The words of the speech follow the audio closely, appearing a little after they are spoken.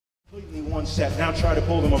one set. Now try to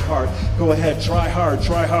pull them apart. Go ahead, try hard,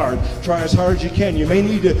 try hard. Try as hard as you can. You may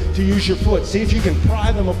need to use your foot. See if you can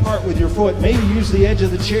pry them apart with your foot. Maybe use the edge of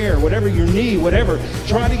the chair, whatever, your knee, whatever.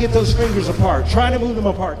 Try to get those fingers apart. Try to move them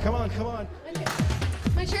apart. Come on, come on.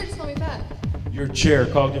 My chair just called me fat. Your chair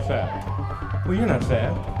called you fat. Well, you're not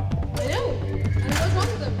fat. I know. I don't know what's wrong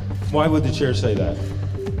with them. Why would the chair say that?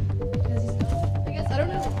 I guess, I don't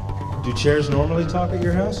know. Do chairs normally talk at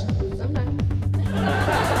your house? Sometimes.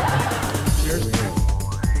 Chairs.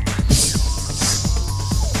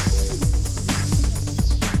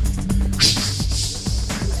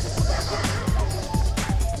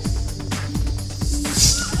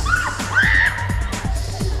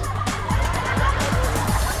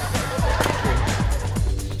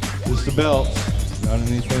 Just the belt. Not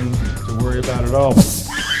anything to worry about at all.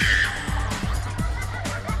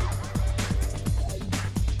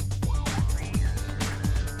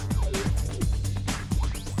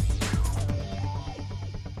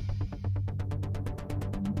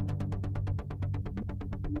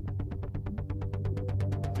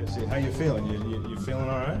 See, how you feeling? You feeling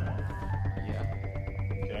all right? Yeah.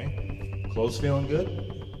 Okay. Clothes feeling good?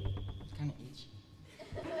 Kind of itchy.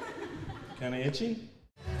 Kind of itchy?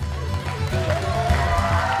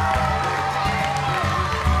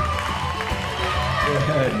 Go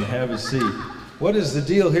ahead and have a seat. What is the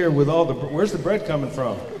deal here with all the... Where's the bread coming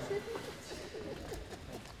from?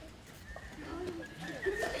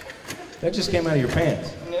 That just came out of your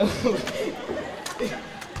pants. No.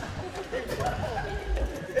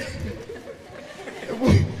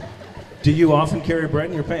 Do you often carry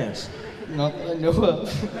bread in your pants? Not that I know of.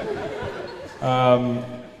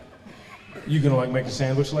 You gonna like make a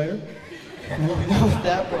sandwich later? Not with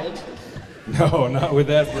that bread. No, not with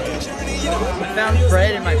that bread. I found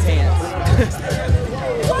bread in my pants.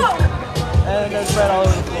 And there's bread all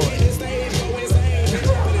over the floor.